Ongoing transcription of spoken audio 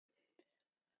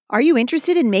Are you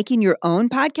interested in making your own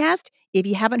podcast? If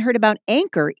you haven't heard about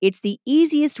Anchor, it's the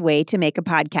easiest way to make a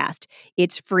podcast.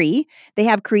 It's free. They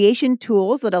have creation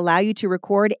tools that allow you to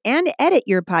record and edit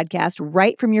your podcast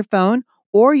right from your phone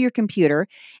or your computer.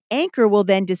 Anchor will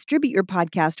then distribute your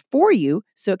podcast for you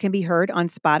so it can be heard on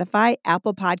Spotify,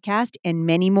 Apple Podcast, and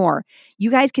many more.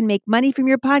 You guys can make money from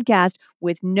your podcast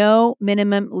with no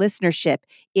minimum listenership.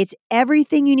 It's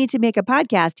everything you need to make a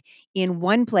podcast in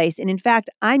one place. And in fact,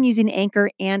 I'm using Anchor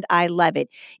and I love it.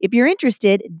 If you're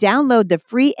interested, download the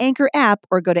free Anchor app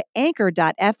or go to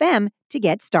anchor.fm to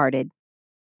get started.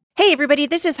 Hey, everybody,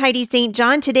 this is Heidi St.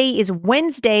 John. Today is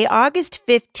Wednesday, August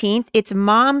 15th. It's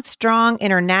Mom Strong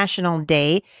International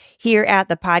Day here at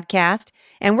the podcast.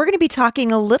 And we're going to be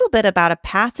talking a little bit about a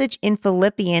passage in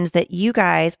Philippians that you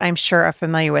guys, I'm sure, are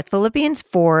familiar with. Philippians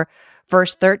 4,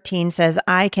 verse 13 says,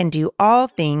 I can do all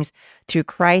things through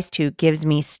Christ who gives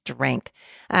me strength.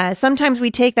 Sometimes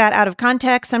we take that out of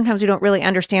context. Sometimes we don't really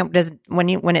understand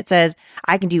when it says,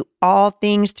 I can do all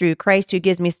things through Christ who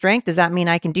gives me strength. Does that mean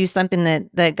I can do something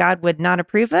that God would not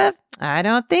approve of? I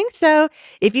don't think so.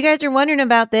 If you guys are wondering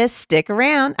about this, stick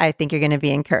around. I think you're going to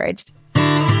be encouraged.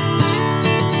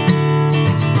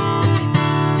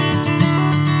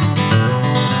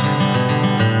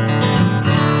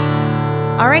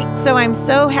 All right, so I'm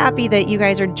so happy that you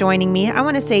guys are joining me. I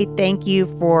want to say thank you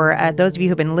for those of you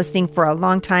who have been listening for a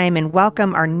long time and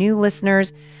welcome our new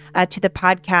listeners to the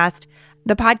podcast.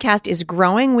 The podcast is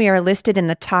growing. We are listed in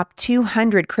the top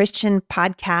 200 Christian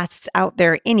podcasts out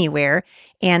there anywhere,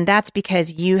 and that's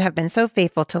because you have been so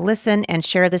faithful to listen and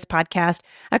share this podcast.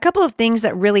 A couple of things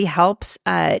that really helps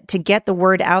to get the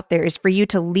word out there is for you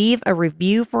to leave a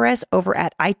review for us over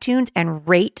at iTunes and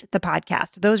rate the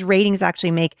podcast. Those ratings actually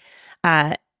make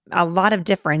a lot of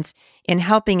difference in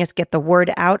helping us get the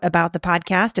word out about the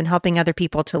podcast and helping other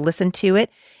people to listen to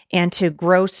it and to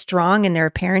grow strong in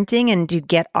their parenting and to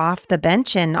get off the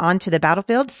bench and onto the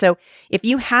battlefield. So if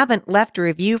you haven't left a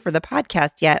review for the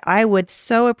podcast yet, I would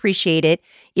so appreciate it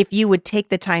if you would take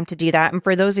the time to do that. And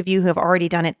for those of you who have already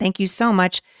done it, thank you so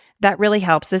much. That really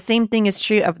helps. The same thing is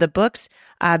true of the books,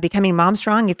 Becoming Mom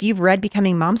Strong. If you've read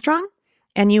Becoming Mom Strong,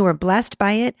 and you were blessed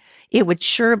by it, it would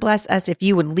sure bless us if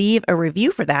you would leave a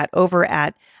review for that over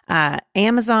at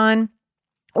Amazon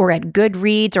or at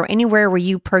Goodreads or anywhere where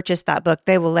you purchase that book.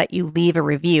 They will let you leave a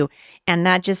review. And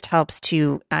that just helps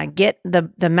to get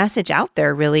the message out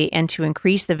there, really, and to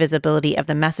increase the visibility of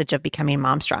the message of Becoming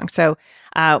Mom Strong. So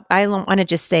I want to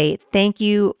just say thank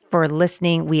you for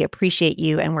listening. We appreciate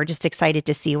you, and we're just excited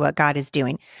to see what God is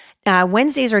doing.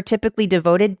 Wednesdays are typically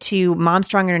devoted to Mom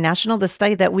Strong International. The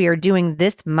study that we are doing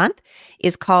this month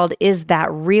is called Is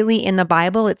That Really in the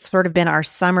Bible? It's sort of been our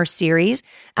summer series.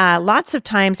 Lots of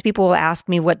times people will ask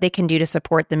me what they can do to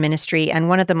support the ministry. And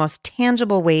one of the most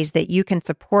tangible ways that you can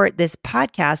support this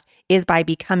podcast is by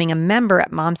becoming a member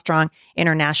at Mom Strong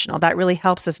International. That really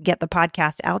helps us get the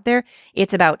podcast out there.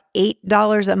 It's about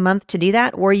 $8 a month to do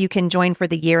that, or you can join for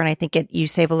the year. And I think you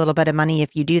save a little bit of money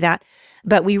if you do that.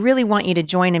 But we really want you to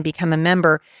join and become a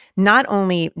member. Not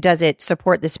only does it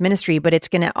support this ministry, but it's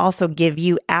going to also give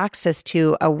you access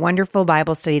to a wonderful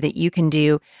Bible study that you can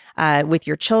do with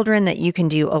your children, that you can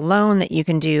do alone, that you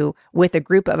can do with a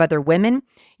group of other women.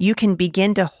 You can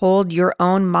begin to hold your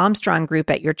own Mom Strong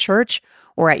group at your church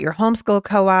or at your homeschool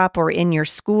co-op or in your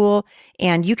school,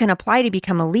 and you can apply to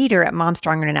become a leader at Mom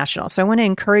Strong International. So I want to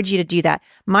encourage you to do that.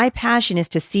 My passion is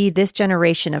to see this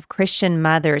generation of Christian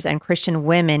mothers and Christian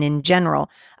women in general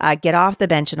get off the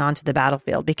bench and onto the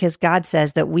battlefield, because God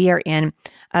says that we are in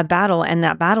a battle, and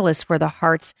that battle is for the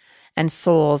hearts and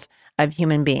souls of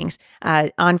human beings.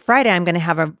 On Friday, I'm going to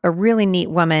have a really neat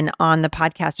woman on the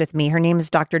podcast with me. Her name is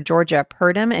Dr. Georgia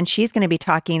Purdom, and she's going to be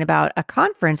talking about a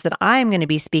conference that I'm going to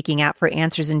be speaking at for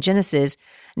Answers in Genesis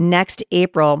next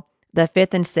April, the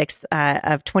 5th and 6th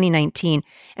of 2019.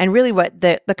 And really what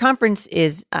the conference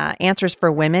is, Answers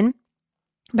for Women.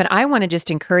 But I want to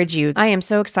just encourage you. I am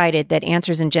so excited that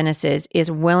Answers in Genesis is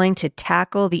willing to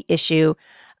tackle the issue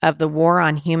of the war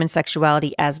on human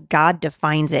sexuality as God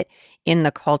defines it in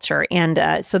the culture.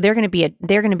 And so they're going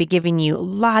to be giving you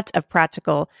lots of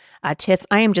practical tips.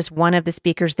 I am just one of the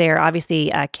speakers there.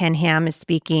 Obviously, Ken Ham is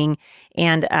speaking,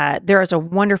 and there is a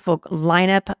wonderful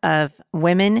lineup of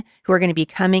women who are going to be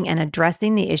coming and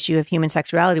addressing the issue of human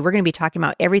sexuality. We're going to be talking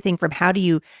about everything from how do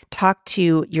you talk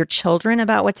to your children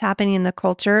about what's happening in the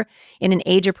culture in an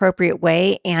age-appropriate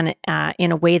way and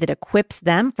in a way that equips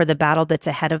them for the battle that's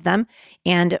ahead of them.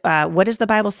 And what does the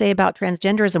Bible say about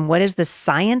transgenderism? What is the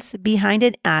science behind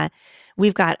it?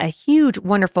 We've got a huge,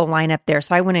 wonderful lineup there.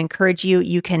 So I want to encourage you.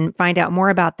 You can find out more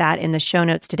about that in the show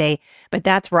notes today, but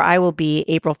that's where I will be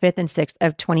April 5th and 6th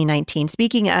of 2019.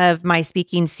 Speaking of my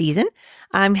speaking season,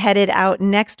 I'm headed out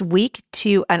next week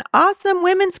to an awesome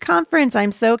women's conference.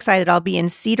 I'm so excited. I'll be in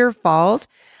Cedar Falls,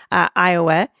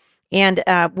 Iowa. And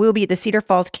we'll be at the Cedar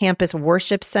Falls Campus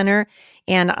Worship Center.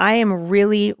 And I am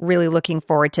really, really looking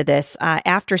forward to this.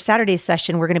 After Saturday's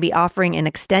session, we're going to be offering an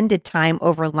extended time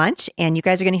over lunch. And you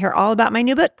guys are going to hear all about my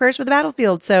new book, Prayers for the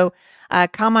Battlefield. So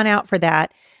come on out for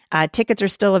that. Tickets are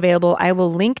still available. I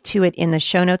will link to it in the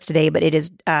show notes today, but it is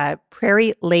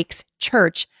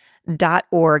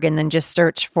prairielakes.church.org. And then just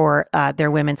search for their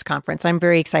women's conference. I'm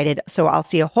very excited. So I'll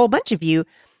see a whole bunch of you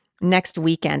next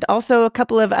weekend. Also, a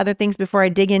couple of other things before I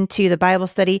dig into the Bible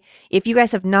study. If you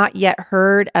guys have not yet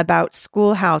heard about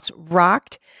Schoolhouse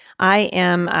Rocked, I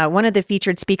am one of the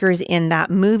featured speakers in that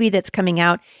movie that's coming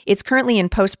out. It's currently in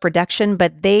post-production,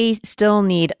 but they still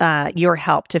need your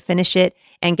help to finish it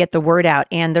and get the word out.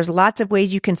 And there's lots of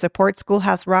ways you can support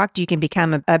Schoolhouse Rocked. You can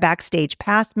become a Backstage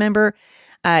Pass member.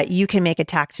 You can make a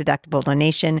tax-deductible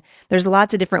donation. There's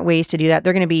lots of different ways to do that.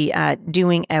 They're going to be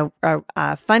doing a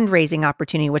fundraising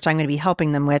opportunity, which I'm going to be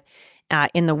helping them with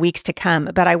in the weeks to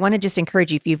come. But I want to just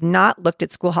encourage you, if you've not looked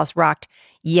at Schoolhouse Rocked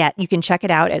yet, you can check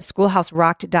it out at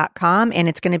schoolhouserocked.com, and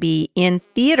it's going to be in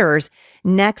theaters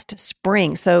next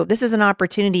spring. So this is an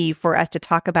opportunity for us to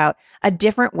talk about a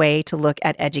different way to look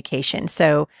at education.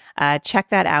 So check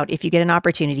that out if you get an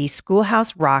opportunity,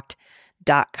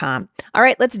 schoolhouserocked.com. All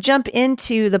right, let's jump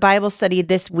into the Bible study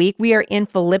this week. We are in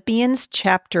Philippians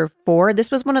chapter 4. This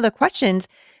was one of the questions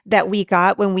that we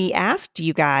got when we asked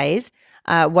you guys,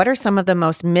 what are some of the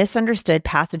most misunderstood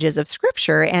passages of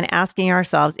Scripture, and asking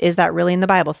ourselves, is that really in the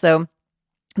Bible? So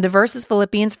the verse is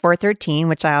Philippians 4:13,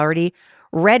 which I already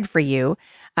read for you,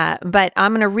 but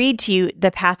I'm going to read to you the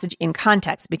passage in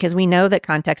context because we know that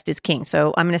context is king.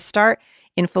 So I'm going to start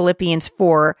in Philippians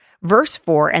 4, verse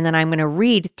 4, and then I'm going to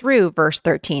read through verse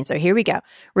 13. So here we go.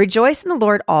 Rejoice in the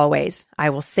Lord always. I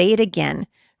will say it again.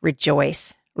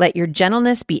 Rejoice. Let your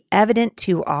gentleness be evident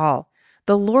to all.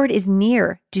 The Lord is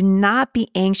near. Do not be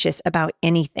anxious about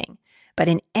anything, but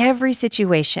in every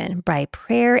situation, by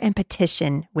prayer and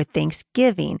petition with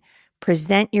thanksgiving,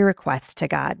 present your requests to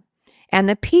God. And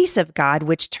the peace of God,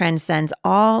 which transcends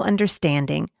all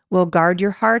understanding, will guard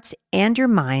your hearts and your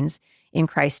minds in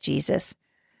Christ Jesus.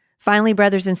 Finally,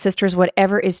 brothers and sisters,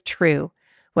 whatever is true,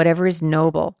 whatever is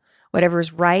noble, whatever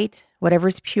is right, whatever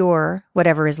is pure,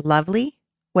 whatever is lovely,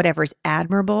 whatever is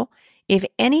admirable, if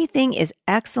anything is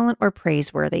excellent or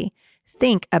praiseworthy,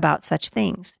 think about such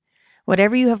things.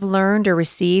 Whatever you have learned or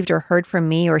received or heard from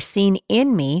me or seen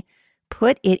in me,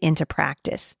 put it into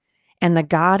practice, and the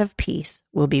God of peace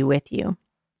will be with you.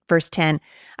 Verse 10,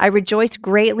 I rejoice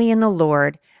greatly in the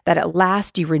Lord that at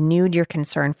last you renewed your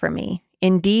concern for me.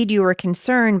 Indeed, you were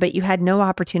concerned, but you had no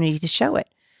opportunity to show it.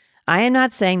 I am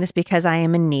not saying this because I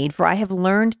am in need, for I have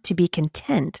learned to be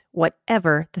content,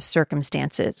 whatever the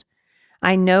circumstances.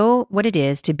 I know what it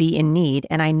is to be in need,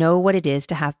 and I know what it is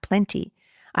to have plenty.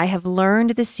 I have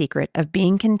learned the secret of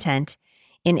being content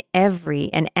in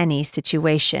every and any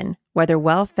situation, whether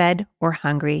well-fed or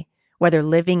hungry, whether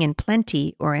living in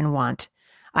plenty or in want.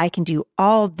 I can do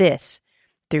all this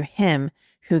through Him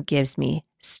who gives me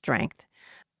strength.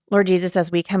 Lord Jesus,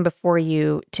 as we come before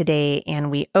you today and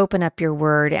we open up your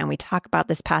word and we talk about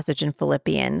this passage in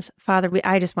Philippians, Father,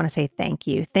 I just want to say thank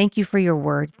you. Thank you for your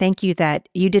word. Thank you that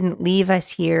you didn't leave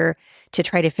us here to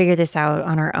try to figure this out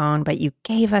on our own, but you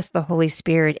gave us the Holy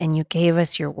Spirit and you gave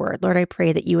us your word. Lord, I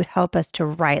pray that you would help us to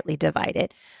rightly divide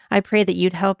it. I pray that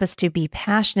you'd help us to be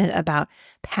passionate about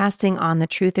passing on the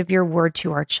truth of your word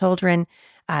to our children,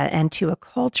 and to a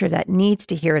culture that needs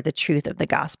to hear the truth of the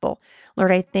gospel.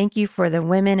 Lord, I thank you for the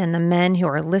women and the men who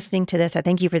are listening to this. I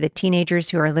thank you for the teenagers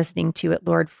who are listening to it,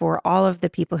 Lord, for all of the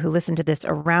people who listen to this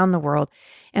around the world.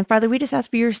 And Father, we just ask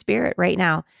for your Spirit right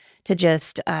now to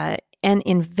just and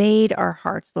invade our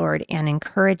hearts, Lord, and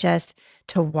encourage us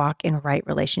to walk in right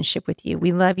relationship with you.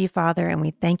 We love you, Father, and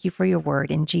we thank you for your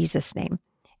word. In Jesus' name,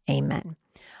 amen.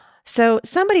 So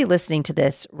somebody listening to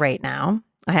this right now,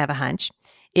 I have a hunch,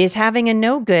 is having a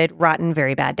no good, rotten,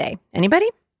 very bad day. Anybody?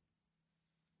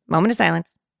 Moment of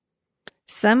silence.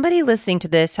 Somebody listening to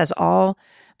this has all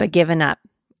but given up,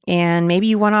 and maybe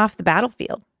you went off the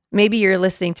battlefield. Maybe you're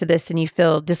listening to this and you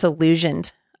feel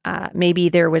disillusioned. Maybe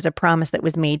there was a promise that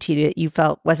was made to you that you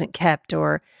felt wasn't kept,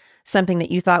 or something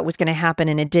that you thought was going to happen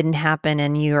and it didn't happen,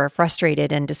 and you are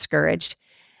frustrated and discouraged.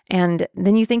 And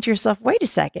then you think to yourself, wait a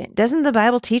second, doesn't the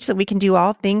Bible teach that we can do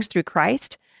all things through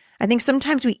Christ? I think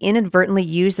sometimes we inadvertently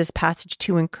use this passage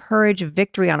to encourage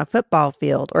victory on a football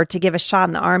field or to give a shot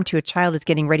in the arm to a child who's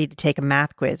getting ready to take a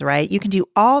math quiz, right? You can do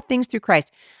all things through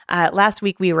Christ. Last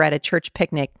week, we were at a church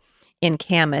picnic in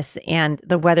Camas, and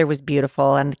the weather was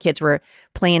beautiful, and the kids were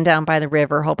playing down by the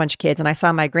river, a whole bunch of kids, and I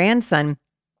saw my grandson,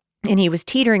 and he was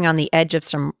teetering on the edge of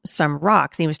some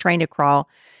rocks. He was trying to crawl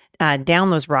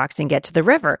down those rocks and get to the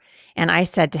river. And I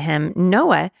said to him,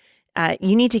 Noah,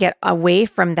 you need to get away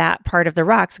from that part of the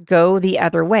rocks. Go the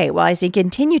other way. Well, as he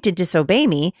continued to disobey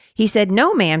me, he said,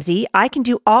 no, Mamsie, I can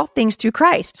do all things through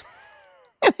Christ.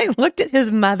 And I looked at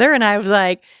his mother and I was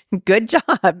like, good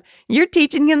job. You're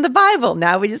teaching him the Bible.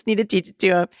 Now we just need to teach it to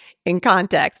him in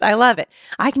context. I love it.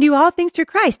 I can do all things through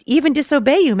Christ, even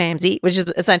disobey you, Mamsie, which is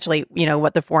essentially,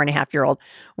 what the 4.5-year-old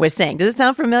was saying. Does it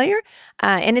sound familiar?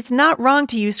 And it's not wrong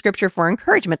to use scripture for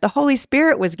encouragement. The Holy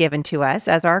Spirit was given to us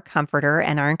as our comforter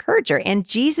and our encourager. And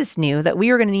Jesus knew that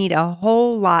we were going to need a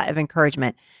whole lot of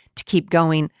encouragement to keep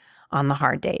going on the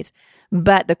hard days.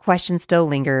 But the question still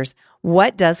lingers.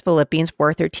 What does Philippians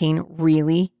 4:13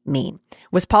 really mean?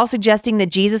 Was Paul suggesting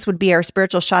that Jesus would be our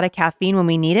spiritual shot of caffeine when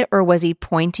we need it, or was he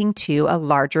pointing to a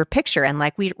larger picture? And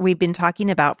like we've been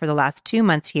talking about for the last 2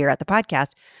 months here at the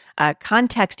podcast,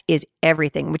 context is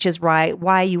everything, which is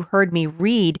why you heard me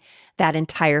read that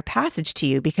entire passage to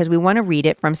you, because we want to read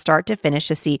it from start to finish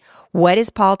to see what is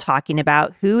Paul talking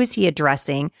about, who is he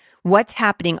addressing, what's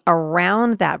happening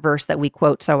around that verse that we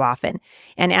quote so often.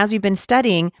 And as we've been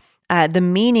studying, the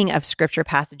meaning of scripture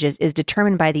passages is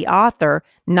determined by the author,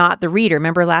 not the reader.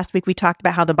 Remember last week we talked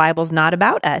about how the Bible's not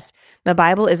about us. The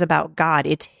Bible is about God.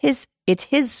 It's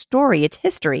his story, it's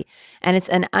history, and it's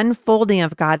an unfolding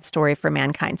of God's story for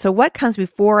mankind. So what comes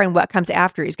before and what comes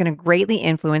after is going to greatly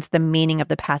influence the meaning of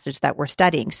the passage that we're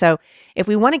studying. So if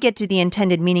we want to get to the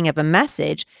intended meaning of a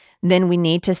message, then we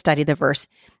need to study the verse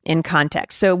in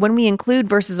context. So when we include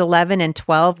verses 11 and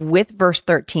 12 with verse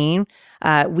 13,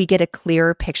 we get a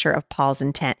clearer picture of Paul's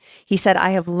intent. He said,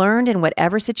 I have learned in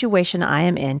whatever situation I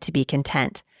am in to be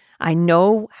content. I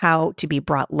know how to be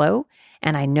brought low,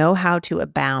 and I know how to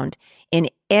abound. In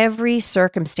every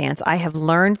circumstance, I have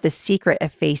learned the secret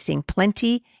of facing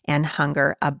plenty and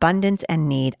hunger, abundance and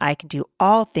need. I can do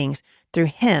all things through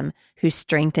him who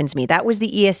strengthens me. That was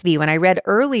the ESV. When I read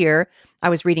earlier, I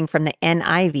was reading from the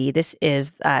NIV. This is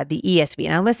the ESV.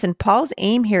 Now listen, Paul's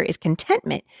aim here is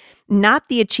contentment, not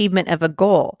the achievement of a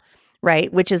goal,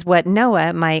 right? Which is what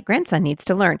Noah, my grandson, needs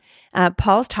to learn.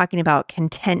 Paul's talking about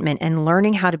contentment and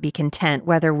learning how to be content,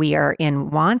 whether we are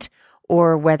in want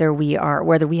or whether we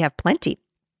have plenty.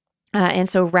 And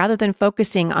so rather than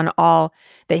focusing on all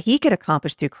that he could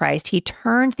accomplish through Christ, he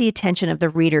turns the attention of the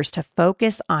readers to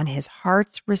focus on his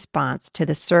heart's response to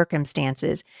the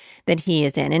circumstances that he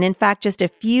is in. And in fact, just a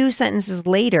few sentences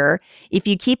later, if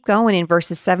you keep going in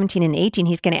verses 17 and 18,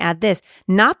 he's going to add this,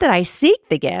 not that I seek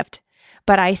the gift,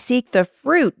 but I seek the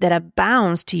fruit that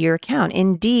abounds to your account.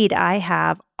 Indeed, I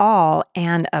have all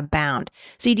and abound.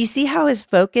 So do you see how his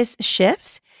focus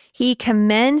shifts? He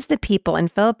commends the people in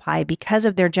Philippi because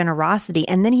of their generosity,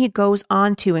 and then he goes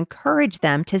on to encourage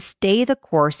them to stay the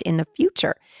course in the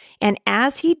future. And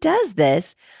as he does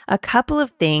this, a couple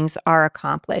of things are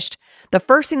accomplished. The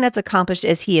first thing that's accomplished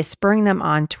is he is spurring them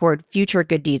on toward future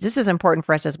good deeds. This is important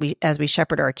for us as we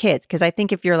shepherd our kids, because I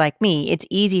think if you're like me, it's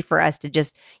easy for us to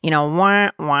just,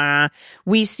 wah.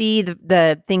 We see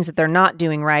the things that they're not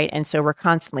doing right, and so we're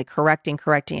constantly correcting.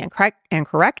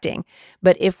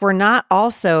 But if we're not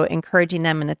also encouraging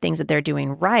them in the things that they're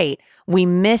doing right, we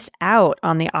miss out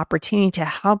on the opportunity to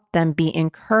help them be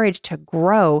encouraged to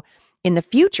grow in the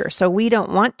future. So we don't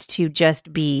want to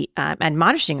just be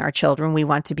admonishing our children. We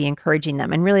want to be encouraging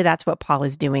them. And really that's what Paul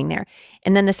is doing there.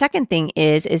 And then the second thing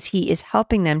is he is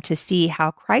helping them to see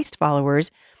how Christ followers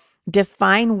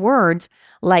define words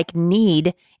like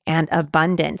need and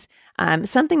abundance.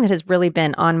 Something that has really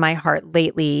been on my heart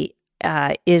lately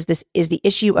is the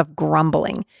issue of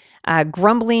grumbling.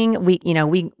 Grumbling, we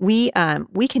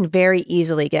can very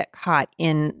easily get caught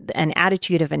in an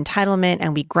attitude of entitlement,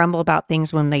 and we grumble about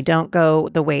things when they don't go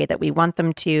the way that we want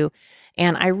them to.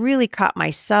 And I really caught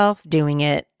myself doing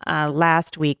it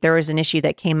last week. There was an issue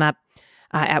that came up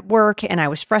at work, and I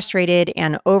was frustrated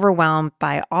and overwhelmed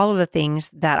by all of the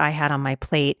things that I had on my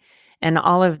plate, and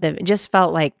it just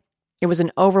felt like it was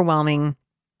an overwhelming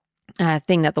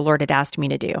thing that the Lord had asked me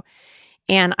to do.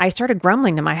 And I started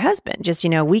grumbling to my husband, just,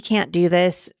 we can't do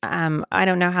this. I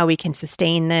don't know how we can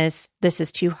sustain this. This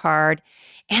is too hard.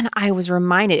 And I was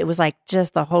reminded, it was like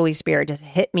just the Holy Spirit just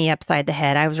hit me upside the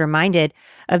head. I was reminded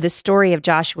of the story of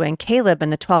Joshua and Caleb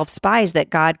and the 12 spies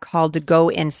that God called to go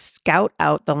and scout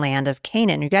out the land of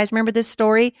Canaan. You guys remember this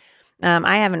story?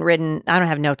 I don't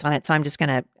have notes on it, so I'm just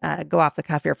going to go off the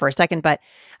cuff here for a second. But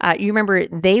you remember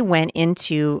they went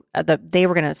into they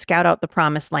were going to scout out the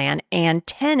promised land, and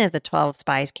 10 of the 12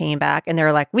 spies came back and they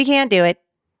were like, we can't do it.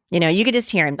 You could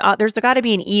just hear him. There's got to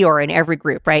be an Eeyore in every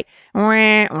group, right?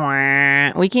 Wah,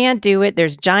 wah. We can't do it.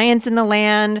 There's giants in the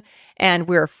land, and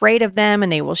we're afraid of them, and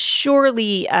they will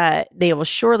surely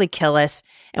kill us,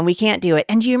 and we can't do it.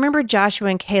 And do you remember Joshua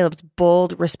and Caleb's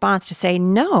bold response to say,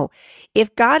 no,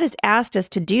 if God has asked us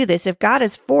to do this, if God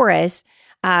is for us,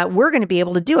 we're going to be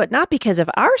able to do it, not because of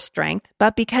our strength,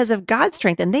 but because of God's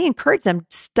strength. And they encourage them,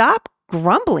 stop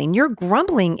grumbling. Your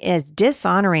grumbling is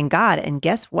dishonoring God. And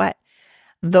guess what?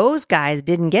 Those guys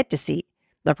didn't get to see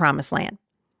the promised land,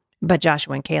 but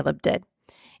Joshua and Caleb did.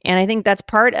 And I think that's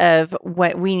part of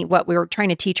what we're trying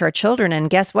to teach our children. And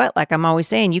guess what? Like I'm always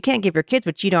saying, you can't give your kids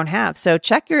what you don't have. So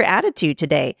check your attitude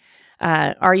today.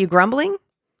 Are you grumbling?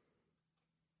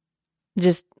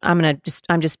 I'm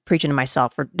just preaching to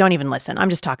myself, or don't even listen.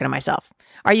 I'm just talking to myself.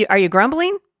 Are you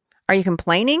grumbling? Are you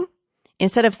complaining?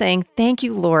 Instead of saying, thank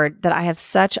you, Lord, that I have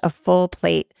such a full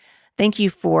plate. Thank you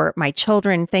for my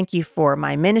children. Thank you for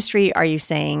my ministry. Are you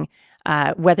saying,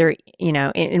 however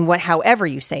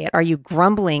you say it, are you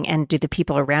grumbling? And do the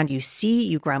people around you see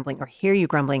you grumbling or hear you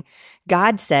grumbling?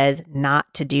 God says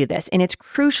not to do this. And it's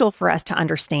crucial for us to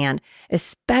understand,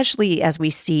 especially as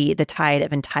we see the tide of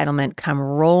entitlement come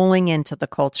rolling into the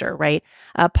culture, right?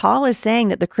 Paul is saying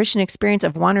that the Christian experience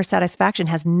of want or satisfaction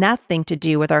has nothing to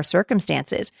do with our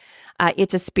circumstances.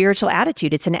 It's a spiritual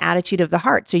attitude. It's an attitude of the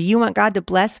heart. So you want God to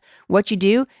bless what you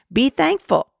do? Be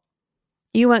thankful.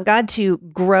 You want God to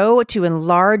grow, to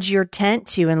enlarge your tent,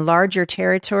 to enlarge your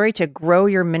territory, to grow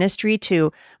your ministry,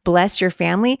 to bless your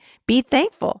family? Be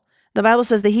thankful. The Bible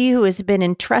says that he who has been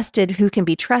entrusted, who can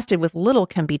be trusted with little,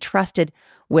 can be trusted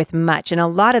with much. And a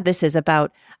lot of this is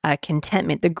about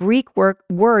contentment. The Greek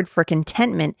word for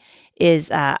contentment is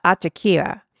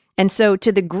autokia. And so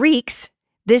to the Greeks,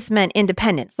 this meant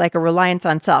independence, like a reliance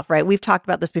on self, right? We've talked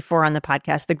about this before on the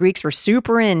podcast. The Greeks were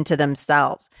super into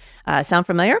themselves. Sound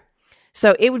familiar?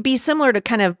 So it would be similar to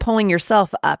kind of pulling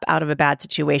yourself up out of a bad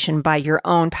situation by your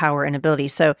own power and ability.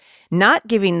 So not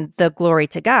giving the glory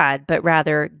to God, but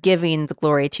rather giving the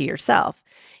glory to yourself.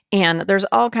 And there's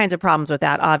all kinds of problems with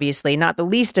that, obviously, not the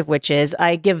least of which is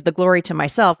I give the glory to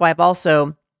myself. Well,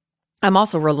 I'm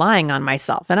also relying on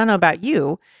myself. And I don't know about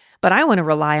you, but I want to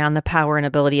rely on the power and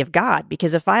ability of God,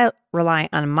 because if I rely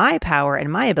on my power and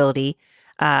my ability,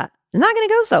 it's not going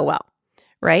to go so well,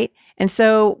 right? And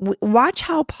so watch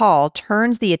how Paul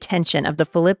turns the attention of the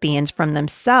Philippians from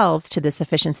themselves to the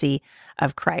sufficiency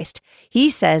of Christ. He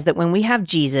says that when we have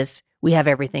Jesus, we have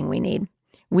everything we need.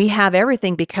 We have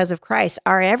everything because of Christ.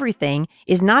 Our everything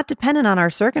is not dependent on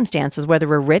our circumstances, whether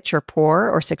we're rich or poor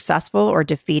or successful or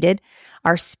defeated.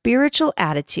 Our spiritual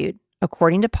attitude,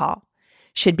 according to Paul,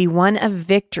 should be one of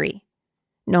victory,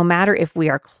 no matter if we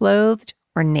are clothed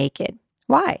or naked.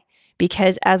 Why?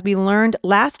 Because as we learned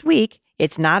last week,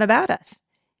 it's not about us.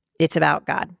 It's about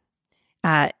God.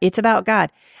 It's about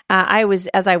God.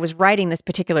 As I was writing this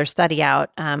particular study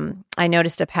out, I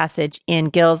noticed a passage in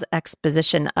Gill's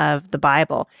exposition of the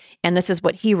Bible, and this is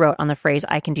what he wrote on the phrase,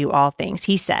 I can do all things.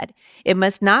 He said, it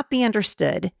must not be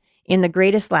understood in the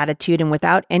greatest latitude and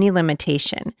without any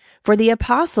limitation. For the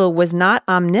apostle was not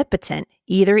omnipotent,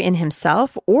 either in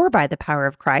himself or by the power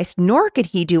of Christ, nor could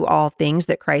he do all things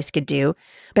that Christ could do,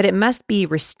 but it must be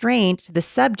restrained to the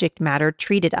subject matter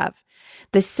treated of.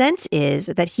 The sense is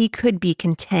that he could be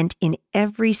content in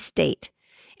every state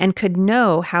and could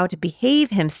know how to behave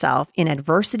himself in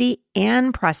adversity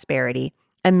and prosperity,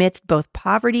 amidst both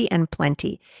poverty and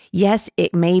plenty. Yes,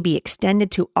 it may be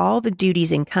extended to all the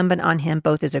duties incumbent on him,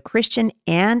 both as a Christian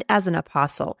and as an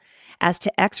apostle, as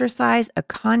to exercise a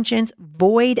conscience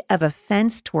void of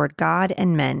offense toward God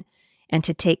and men, and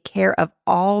to take care of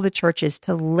all the churches,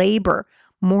 to labor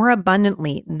more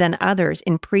abundantly than others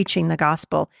in preaching the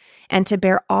gospel, and to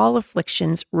bear all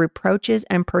afflictions, reproaches,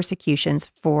 and persecutions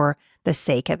for the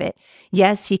sake of it.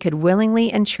 Yes, he could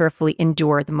willingly and cheerfully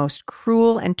endure the most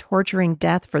cruel and torturing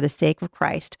death for the sake of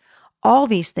Christ. All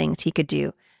these things he could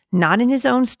do, not in his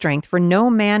own strength, for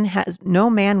no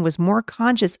man was more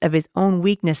conscious of his own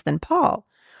weakness than Paul,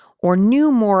 or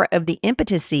knew more of the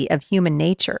impotency of human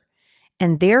nature,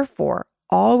 and therefore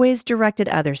always directed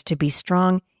others to be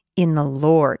strong in the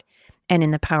Lord, and in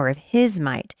the power of his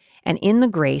might, and in the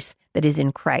grace that is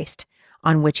in Christ,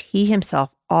 on which he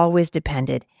himself always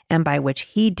depended, and by which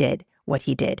he did what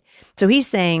he did. So he's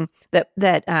saying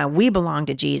that we belong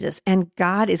to Jesus, and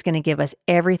God is going to give us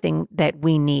everything that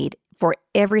we need for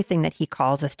everything that he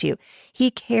calls us to.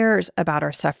 He cares about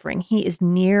our suffering. He is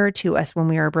near to us when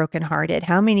we are brokenhearted.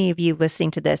 How many of you listening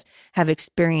to this have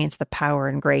experienced the power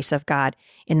and grace of God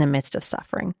in the midst of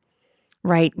suffering?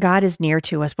 Right? God is near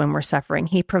to us when we're suffering.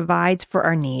 He provides for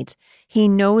our needs. He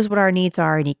knows what our needs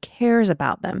are and he cares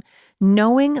about them.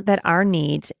 Knowing that our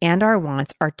needs and our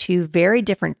wants are two very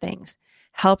different things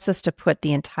helps us to put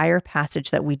the entire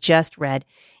passage that we just read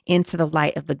into the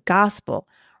light of the gospel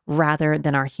rather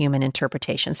than our human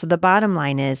interpretation. So the bottom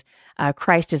line is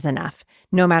Christ is enough.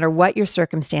 No matter what your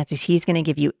circumstances, he's going to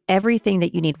give you everything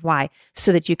that you need. Why?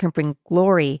 So that you can bring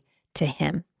glory to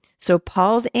him. So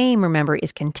Paul's aim, remember,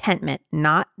 is contentment,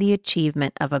 not the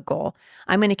achievement of a goal.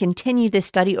 I'm going to continue this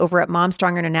study over at Mom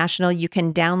Stronger International. You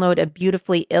can download a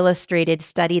beautifully illustrated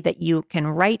study that you can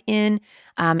write in.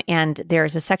 And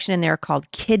there's a section in there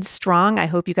called Kids Strong. I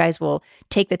hope you guys will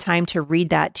take the time to read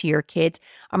that to your kids.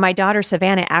 My daughter,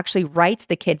 Savannah, actually writes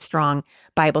the Kids Strong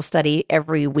Bible study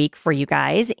every week for you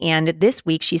guys. And this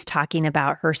week, she's talking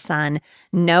about her son,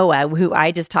 Noah, who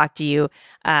I just talked to you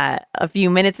a few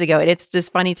minutes ago. And it's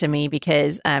just funny to me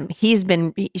because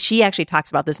she actually talks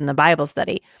about this in the Bible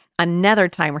study, another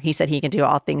time where he said he can do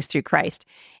all things through Christ.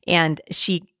 And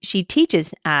she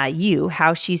teaches you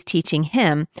how she's teaching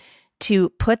him to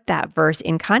put that verse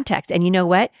in context. And you know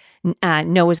what?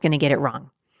 Noah's going to get it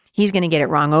wrong. He's going to get it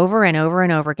wrong over and over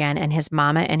and over again. And his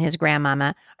mama and his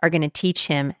grandmama are going to teach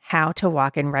him how to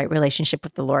walk in right relationship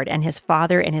with the Lord. And his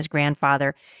father and his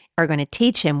grandfather are going to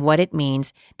teach him what it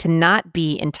means to not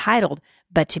be entitled,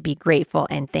 but to be grateful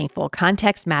and thankful.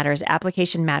 Context matters.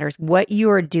 Application matters. What you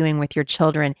are doing with your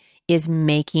children is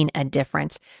making a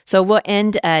difference. So we'll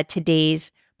end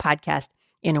today's podcast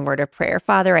in a word of prayer.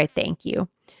 Father, I thank you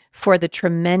for the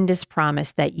tremendous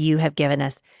promise that you have given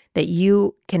us, that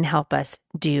you can help us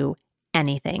do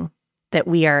anything, that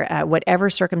we are, whatever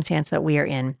circumstance that we are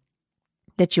in,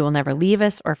 that you will never leave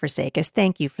us or forsake us.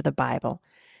 Thank you for the Bible.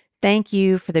 Thank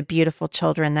you for the beautiful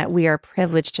children that we are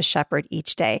privileged to shepherd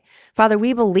each day. Father,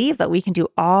 we believe that we can do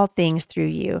all things through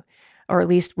you, or at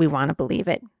least we want to believe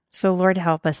it. So Lord,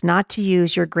 help us not to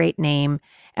use your great name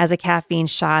as a caffeine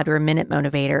shot or a minute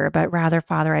motivator, but rather,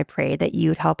 Father, I pray that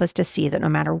you would help us to see that no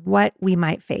matter what we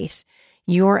might face,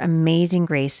 your amazing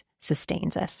grace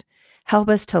sustains us. Help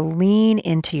us to lean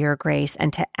into your grace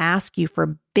and to ask you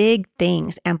for big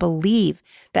things and believe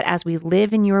that as we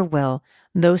live in your will,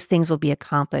 those things will be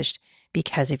accomplished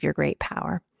because of your great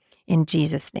power. In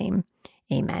Jesus' name,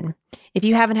 amen. If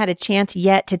you haven't had a chance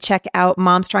yet to check out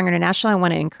Mom Stronger International, I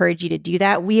want to encourage you to do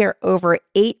that. We are over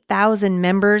 8,000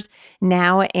 members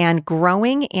now and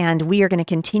growing, and we are going to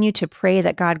continue to pray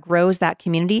that God grows that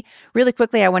community. Really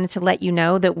quickly, I wanted to let you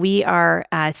know that we are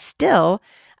still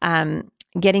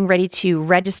getting ready to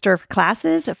register for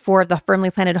classes for the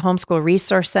Firmly Planted Homeschool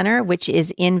Resource Center, which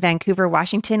is in Vancouver,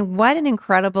 Washington. What an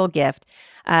incredible gift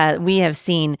we have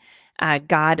seen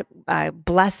God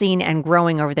blessing and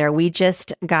growing over there. We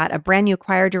just got a brand new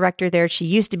choir director there. She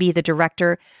used to be the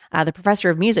director, the professor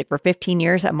of music for 15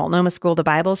 years at Multnomah School of the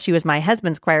Bible. She was my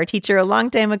husband's choir teacher a long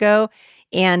time ago.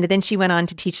 And then she went on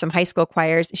to teach some high school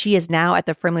choirs. She is now at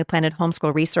the Firmly Planted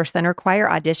Homeschool Resource Center. Choir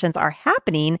auditions are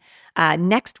happening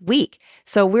next week.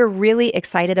 So we're really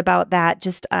excited about that.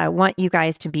 Just want you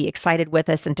guys to be excited with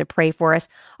us and to pray for us.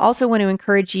 Also want to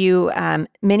encourage you,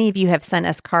 many of you have sent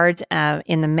us cards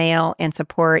in the mail and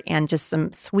support and just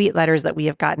some sweet letters that we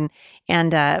have gotten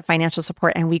and financial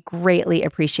support. And we greatly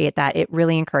appreciate that. It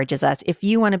really encourages us. If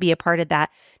you want to be a part of that,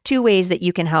 2 ways that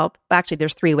you can help. Actually,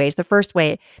 there's 3 ways. The first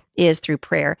way is through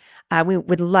prayer. We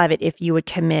would love it if you would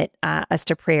commit us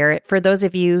to prayer. For those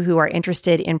of you who are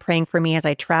interested in praying for me as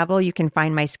I travel, you can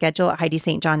find my schedule at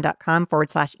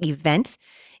HeidiSt.John.com/events.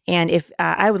 And if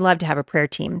I would love to have a prayer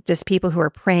team, just people who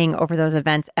are praying over those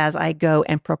events as I go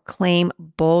and proclaim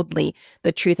boldly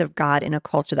the truth of God in a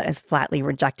culture that has flatly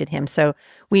rejected him. So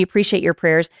we appreciate your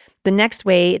prayers. The next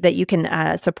way that you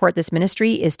can support this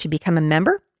ministry is to become a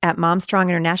member at Mom Strong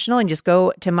International, and just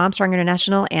go to Mom Strong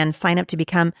International and sign up to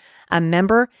become a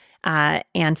member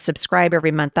and subscribe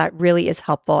every month. That really is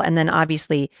helpful. And then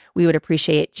obviously we would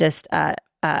appreciate just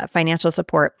financial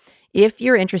support. If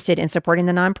you're interested in supporting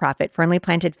the nonprofit, Firmly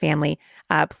Planted Family,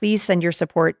 please send your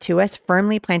support to us,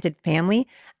 Firmly Planted Family,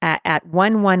 at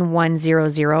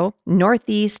 11100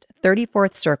 Northeast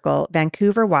 34th Circle,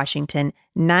 Vancouver, Washington,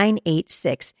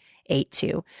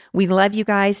 98682. We love you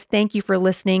guys. Thank you for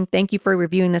listening. Thank you for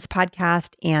reviewing this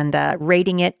podcast and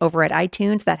rating it over at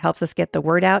iTunes. That helps us get the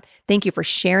word out. Thank you for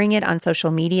sharing it on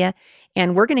social media.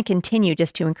 And we're going to continue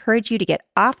just to encourage you to get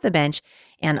off the bench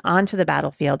and onto the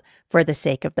battlefield for the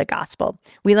sake of the gospel.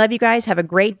 We love you guys. Have a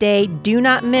great day. Do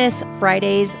not miss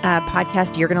Friday's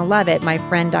podcast. You're going to love it. My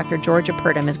friend, Dr. Georgia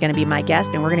Purdom, is going to be my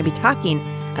guest, and we're going to be talking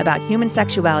about human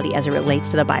sexuality as it relates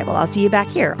to the Bible. I'll see you back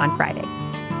here on Friday.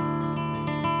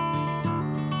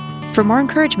 For more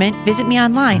encouragement, visit me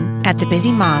online at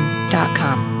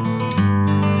thebusymom.com.